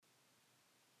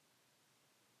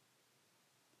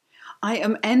I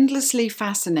am endlessly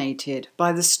fascinated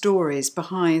by the stories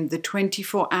behind the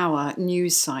 24-hour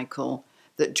news cycle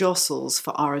that jostles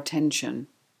for our attention.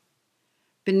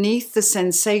 Beneath the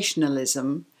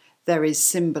sensationalism, there is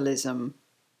symbolism.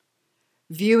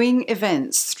 Viewing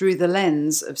events through the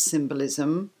lens of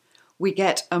symbolism, we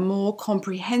get a more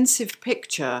comprehensive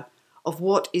picture of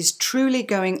what is truly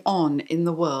going on in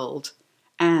the world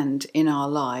and in our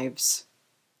lives.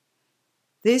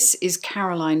 This is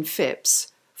Caroline Phipps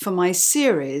for my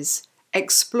series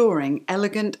Exploring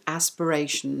Elegant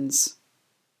Aspirations.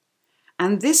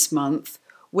 And this month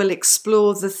we'll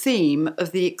explore the theme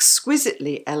of the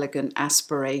exquisitely elegant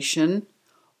aspiration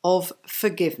of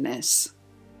forgiveness.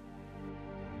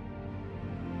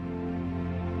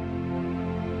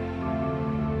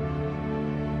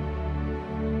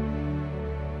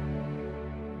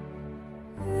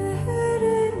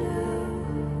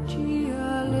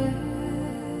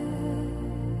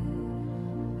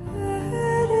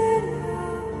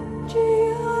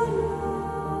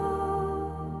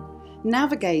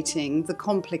 Navigating the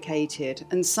complicated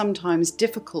and sometimes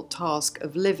difficult task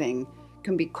of living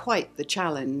can be quite the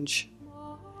challenge.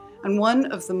 And one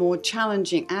of the more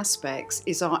challenging aspects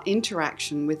is our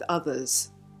interaction with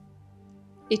others.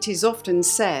 It is often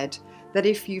said that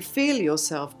if you feel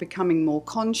yourself becoming more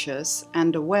conscious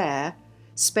and aware,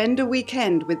 spend a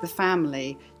weekend with the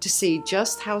family to see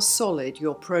just how solid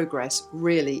your progress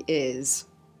really is.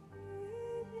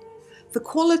 The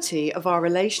quality of our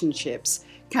relationships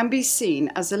can be seen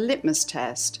as a litmus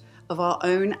test of our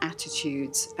own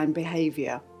attitudes and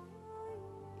behaviour.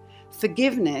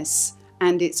 Forgiveness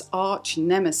and its arch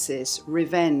nemesis,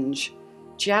 revenge,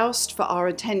 joust for our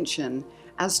attention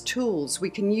as tools we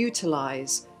can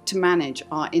utilise to manage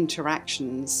our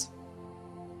interactions.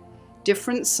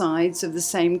 Different sides of the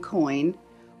same coin,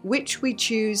 which we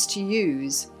choose to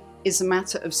use is a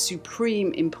matter of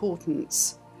supreme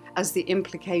importance, as the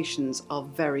implications are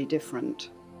very different.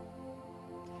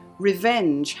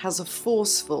 Revenge has a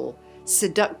forceful,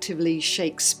 seductively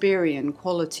Shakespearean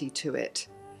quality to it,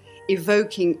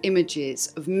 evoking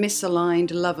images of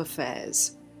misaligned love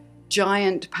affairs,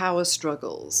 giant power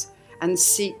struggles, and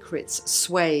secrets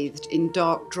swathed in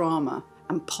dark drama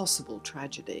and possible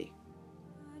tragedy.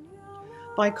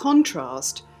 By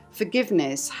contrast,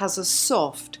 forgiveness has a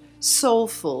soft,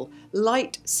 soulful,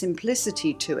 light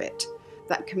simplicity to it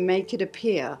that can make it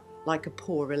appear like a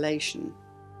poor relation.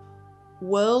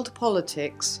 World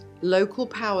politics, local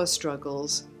power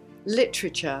struggles,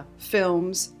 literature,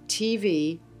 films,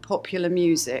 TV, popular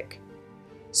music.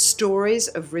 Stories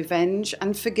of revenge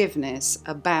and forgiveness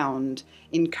abound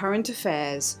in current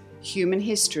affairs, human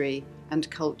history, and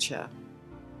culture.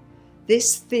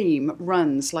 This theme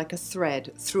runs like a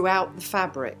thread throughout the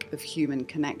fabric of human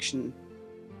connection.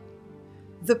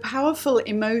 The powerful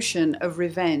emotion of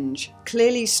revenge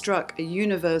clearly struck a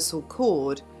universal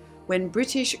chord when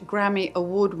British Grammy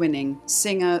Award-winning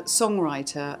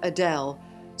singer-songwriter Adele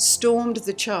stormed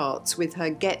the charts with her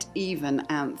Get Even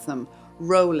anthem,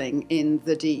 Rolling in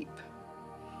the Deep.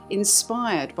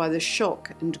 Inspired by the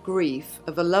shock and grief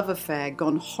of a love affair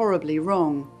gone horribly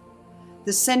wrong,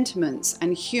 the sentiments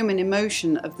and human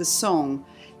emotion of the song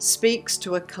speaks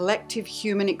to a collective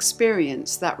human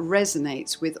experience that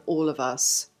resonates with all of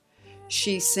us.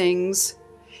 She sings,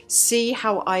 "See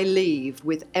how I leave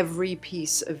with every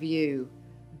piece of you.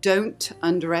 Don't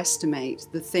underestimate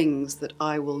the things that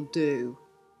I will do."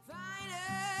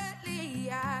 Finally,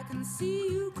 I can see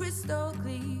you crystal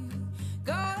clear.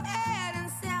 Go ahead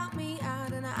and sell me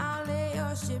out and I'll lay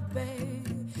your ship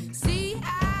bare. See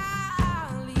how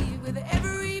I'll leave with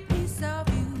every piece of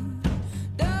you.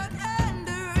 Don't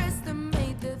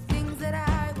underestimate the things that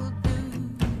I will do.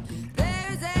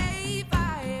 There's a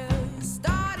fire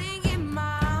starting in my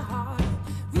heart,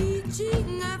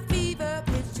 reaching a fever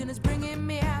pitch and it's bringing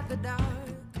me out the dark.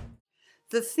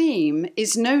 The theme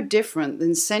is no different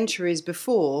than centuries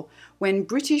before when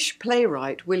British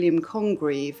playwright William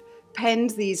Congreve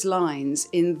penned these lines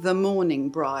in The Mourning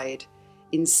Bride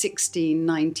in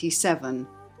 1697,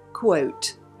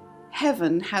 quote,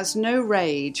 "Heaven has no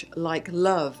rage like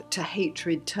love to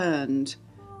hatred turned,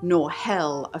 nor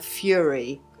hell a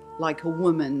fury like a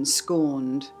woman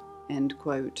scorned," end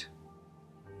quote.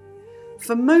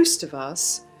 For most of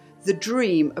us, the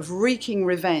dream of wreaking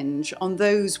revenge on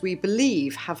those we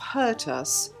believe have hurt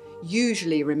us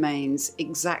usually remains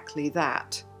exactly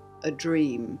that, a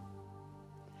dream.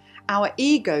 Our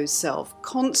ego self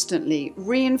constantly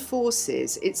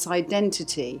reinforces its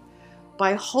identity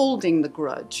by holding the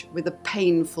grudge with a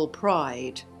painful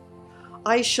pride.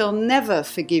 "I shall never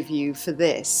forgive you for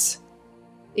this,"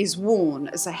 is worn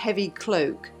as a heavy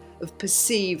cloak of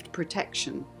perceived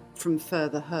protection from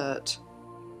further hurt.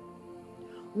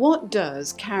 What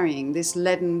does carrying this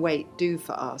leaden weight do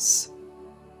for us?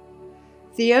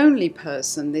 The only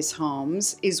person this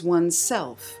harms is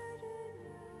oneself.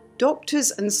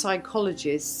 Doctors and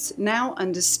psychologists now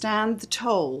understand the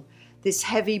toll this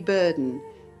heavy burden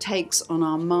takes on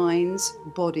our minds,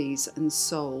 bodies, and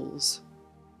souls.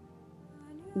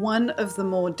 One of the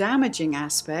more damaging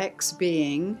aspects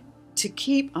being to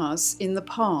keep us in the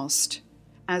past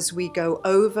as we go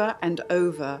over and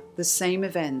over the same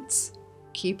events,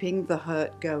 keeping the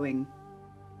hurt going.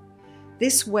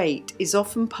 This weight is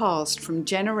often passed from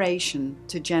generation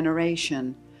to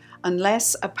generation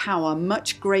unless a power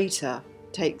much greater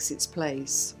takes its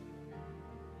place.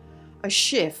 A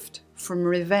shift from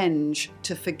revenge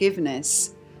to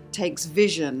forgiveness takes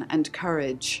vision and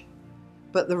courage,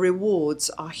 but the rewards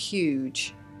are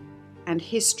huge, and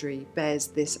history bears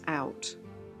this out.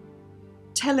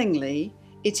 Tellingly,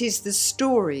 it is the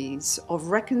stories of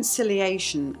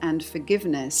reconciliation and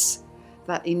forgiveness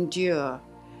that endure,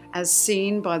 as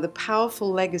seen by the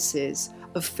powerful legacies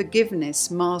of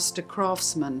forgiveness master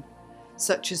craftsmen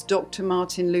such as Dr.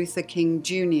 Martin Luther King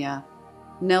Jr.,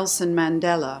 Nelson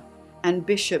Mandela, and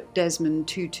Bishop Desmond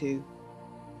Tutu.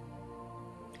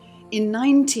 In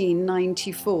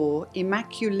 1994,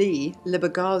 Immaculée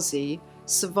Lubagazi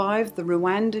survived the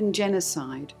Rwandan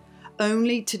genocide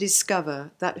only to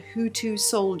discover that Hutu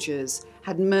soldiers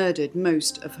had murdered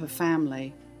most of her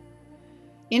family.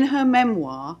 In her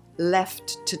memoir,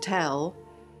 Left to Tell,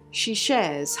 she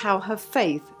shares how her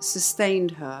faith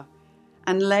sustained her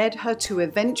and led her to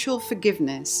eventual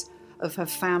forgiveness of her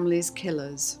family's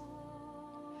killers.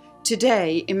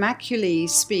 Today, Immaculée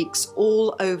speaks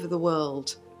all over the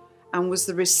world and was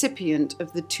the recipient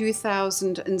of the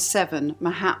 2007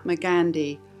 Mahatma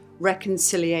Gandhi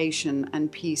Reconciliation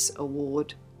and Peace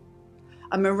Award,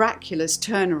 a miraculous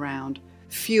turnaround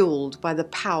fueled by the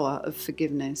power of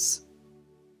forgiveness.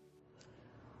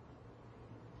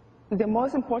 The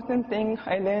most important thing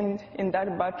I learned in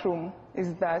that bathroom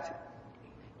is that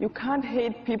you can't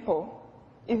hate people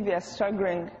if they are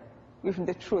struggling with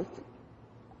the truth.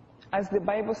 As the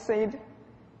Bible said,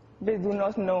 they do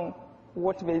not know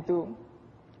what they do.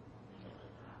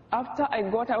 After I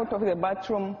got out of the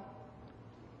bathroom,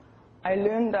 I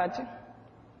learned that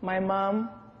my mom,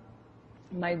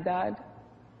 my dad,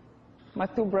 my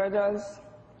two brothers,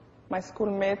 my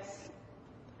schoolmates,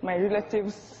 my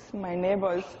relatives, my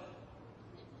neighbors,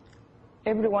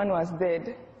 everyone was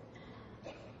dead.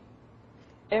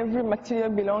 Every material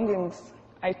belongings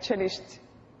I cherished,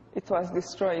 it was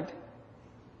destroyed.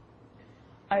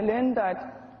 I learned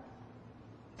that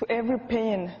to every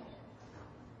pain,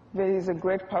 there is a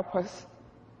great purpose.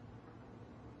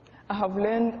 I have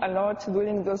learned a lot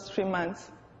during those 3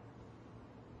 months,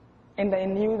 and I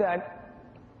knew that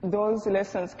those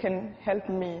lessons can help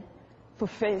me to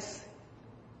face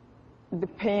the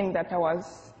pain that I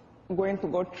was going to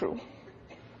go through.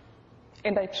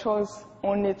 And I chose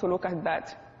only to look at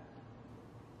that.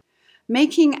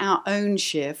 Making our own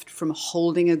shift from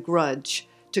holding a grudge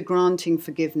to granting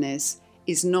forgiveness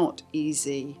is not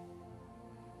easy.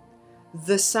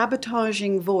 The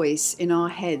sabotaging voice in our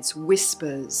heads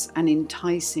whispers an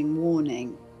enticing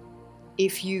warning.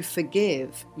 If you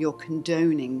forgive, you're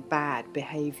condoning bad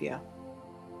behavior.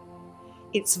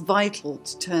 It's vital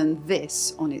to turn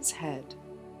this on its head.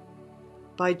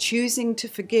 By choosing to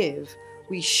forgive,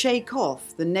 we shake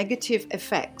off the negative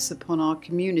effects upon our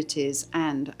communities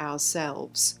and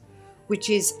ourselves, which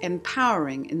is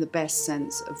empowering in the best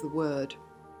sense of the word.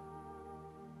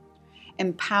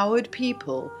 Empowered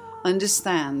people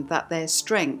understand that their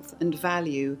strength and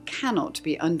value cannot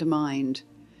be undermined,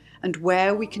 and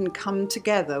where we can come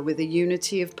together with a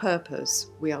unity of purpose,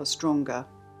 we are stronger.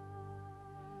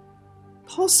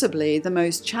 Possibly the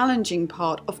most challenging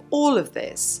part of all of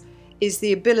this is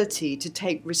the ability to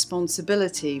take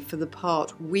responsibility for the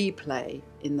part we play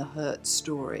in the hurt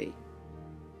story.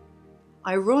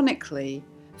 Ironically,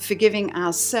 forgiving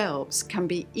ourselves can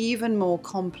be even more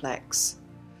complex,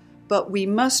 but we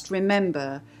must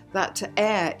remember that to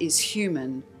err is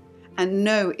human and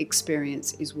no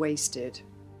experience is wasted.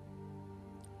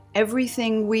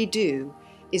 Everything we do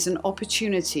is an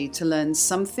opportunity to learn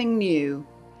something new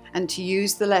and to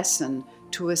use the lesson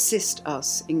to assist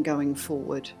us in going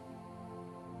forward.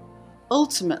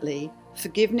 Ultimately,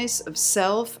 forgiveness of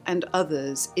self and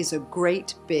others is a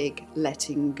great big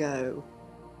letting go.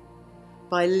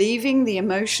 By leaving the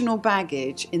emotional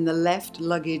baggage in the left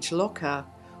luggage locker,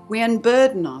 we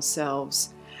unburden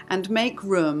ourselves and make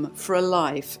room for a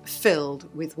life filled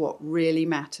with what really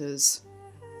matters.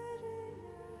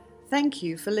 Thank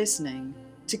you for listening.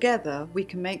 Together we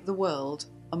can make the world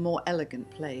a more elegant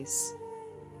place.